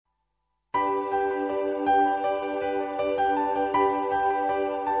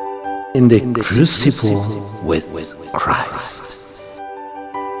in the crucible with Christ.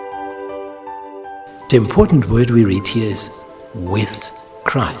 The important word we read here is with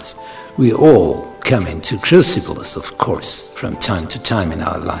Christ. We all come into crucibles, of course, from time to time in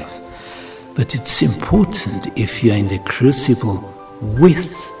our life. But it's important if you're in the crucible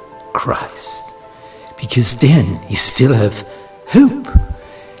with Christ, because then you still have hope.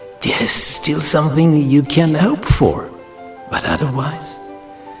 There's still something you can hope for, but otherwise.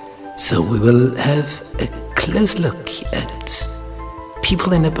 So we will have a close look at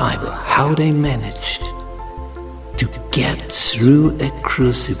people in the Bible, how they managed to get through a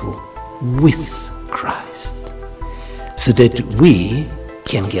crucible with Christ, so that we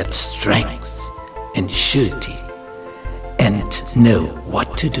can get strength and surety and know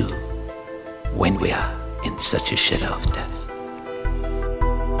what to do when we are in such a shadow of death.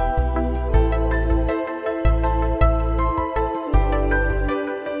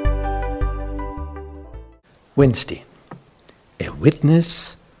 Wednesday, a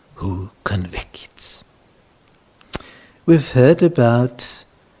witness who convicts. We've heard about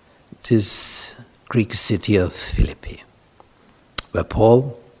this Greek city of Philippi, where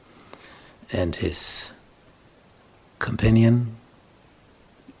Paul and his companion,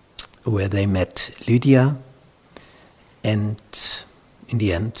 where they met Lydia, and in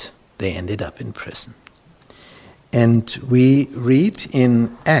the end they ended up in prison. And we read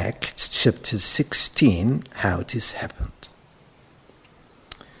in Acts chapter 16 how this happened.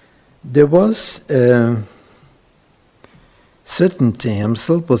 There was a certain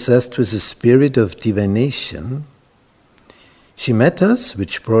damsel possessed with a spirit of divination. She met us,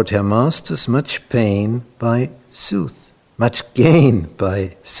 which brought her masters much pain by much gain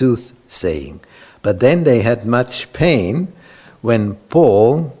by soothsaying. But then they had much pain when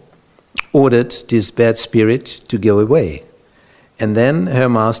Paul ordered this bad spirit to go away. And then her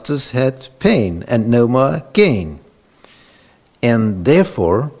masters had pain and no more gain. And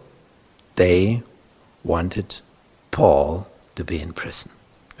therefore, they wanted Paul to be in prison.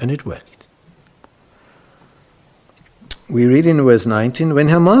 And it worked. We read in verse 19, when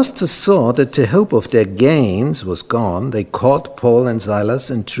her masters saw that the hope of their gains was gone, they caught Paul and Silas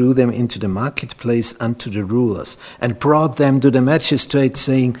and threw them into the marketplace unto the rulers, and brought them to the magistrates,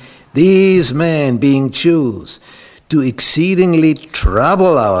 saying, these men, being Jews, do exceedingly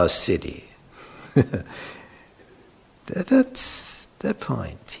trouble our city. That's the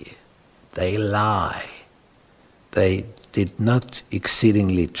point here. They lie. They did not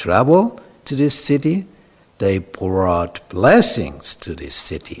exceedingly trouble to this city. They brought blessings to this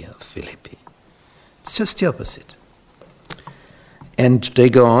city of Philippi. It's just the opposite. And they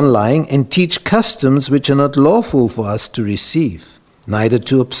go on lying and teach customs which are not lawful for us to receive, neither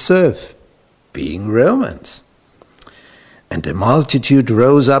to observe, being Romans. And the multitude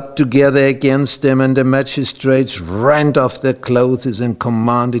rose up together against them, and the magistrates rent off their clothes and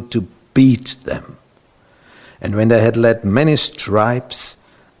commanded to beat them. And when they had laid many stripes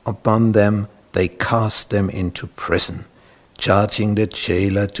upon them, they cast them into prison, charging the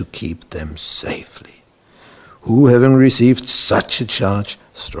jailer to keep them safely. Who, having received such a charge,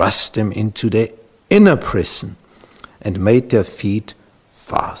 thrust them into the inner prison, and made their feet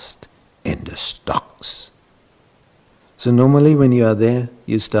fast in the stocks. So normally when you are there,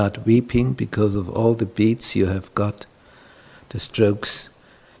 you start weeping because of all the beats you have got, the strokes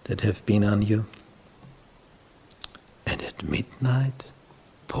that have been on you. And at midnight,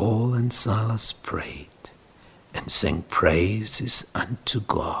 Paul and Silas prayed and sang praises unto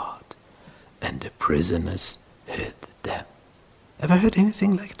God, and the prisoners heard them. Ever heard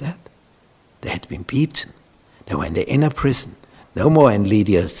anything like that? They had been beaten. They were in the inner prison. No more in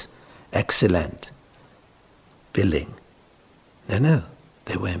Lydia's excellent building. No,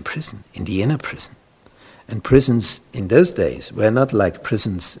 they were in prison, in the inner prison. And prisons in those days were not like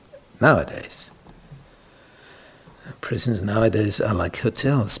prisons nowadays. Prisons nowadays are like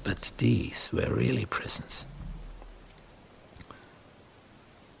hotels, but these were really prisons.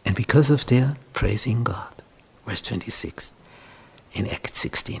 And because of their praising God, verse 26, in Acts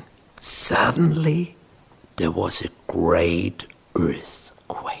 16, suddenly there was a great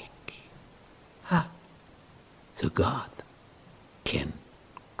earthquake. So God can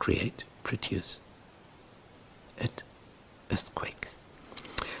produce earthquakes.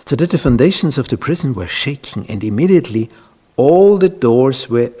 So that the foundations of the prison were shaking, and immediately all the doors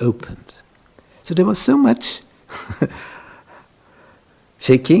were opened. So there was so much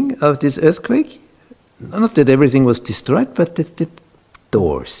shaking of this earthquake. Not that everything was destroyed, but that the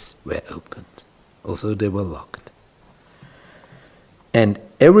doors were opened. Also they were locked. And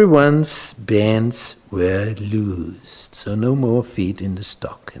everyone's bands were loosed, so no more feet in the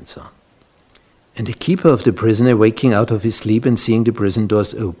stock and so on. And the keeper of the prison, waking out of his sleep and seeing the prison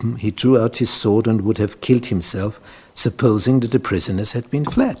doors open, he drew out his sword and would have killed himself, supposing that the prisoners had been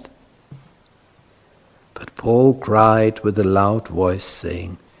fled. But Paul cried with a loud voice,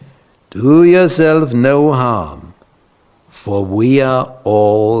 saying, "Do yourself no harm, for we are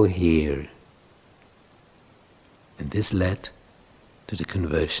all here." And this led to the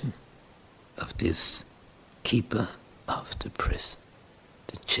conversion of this keeper of the prison.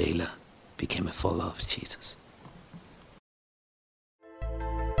 The jailer became a follower of Jesus.